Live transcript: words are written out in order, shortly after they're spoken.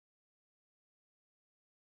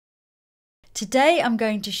Today I'm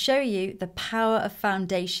going to show you the power of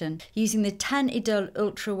foundation using the Teint Idole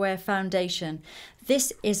Ultra Wear Foundation.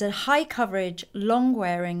 This is a high coverage, long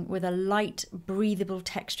wearing with a light, breathable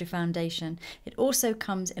texture foundation. It also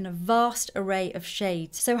comes in a vast array of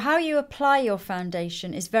shades. So how you apply your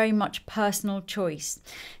foundation is very much personal choice.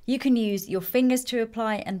 You can use your fingers to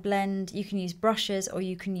apply and blend, you can use brushes, or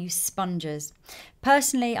you can use sponges.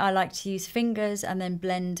 Personally, I like to use fingers and then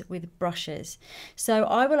blend with brushes. So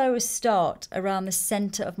I will always start around the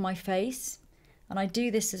center of my face, and I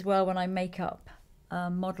do this as well when I make up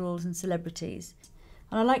models and celebrities.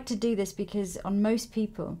 And I like to do this because on most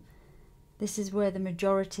people, this is where the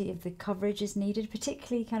majority of the coverage is needed,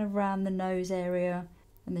 particularly kind of around the nose area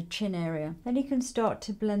and the chin area. Then you can start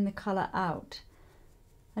to blend the colour out.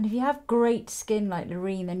 And if you have great skin like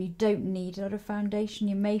Loreen, then you don't need a lot of foundation.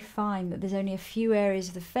 You may find that there's only a few areas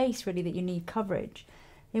of the face really that you need coverage.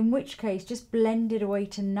 In which case, just blend it away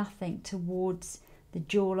to nothing towards the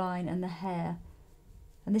jawline and the hair.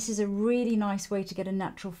 And this is a really nice way to get a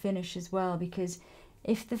natural finish as well, because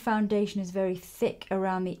if the foundation is very thick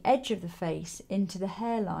around the edge of the face into the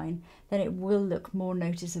hairline, then it will look more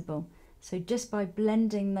noticeable. So just by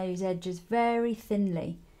blending those edges very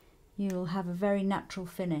thinly, you'll have a very natural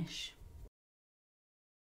finish.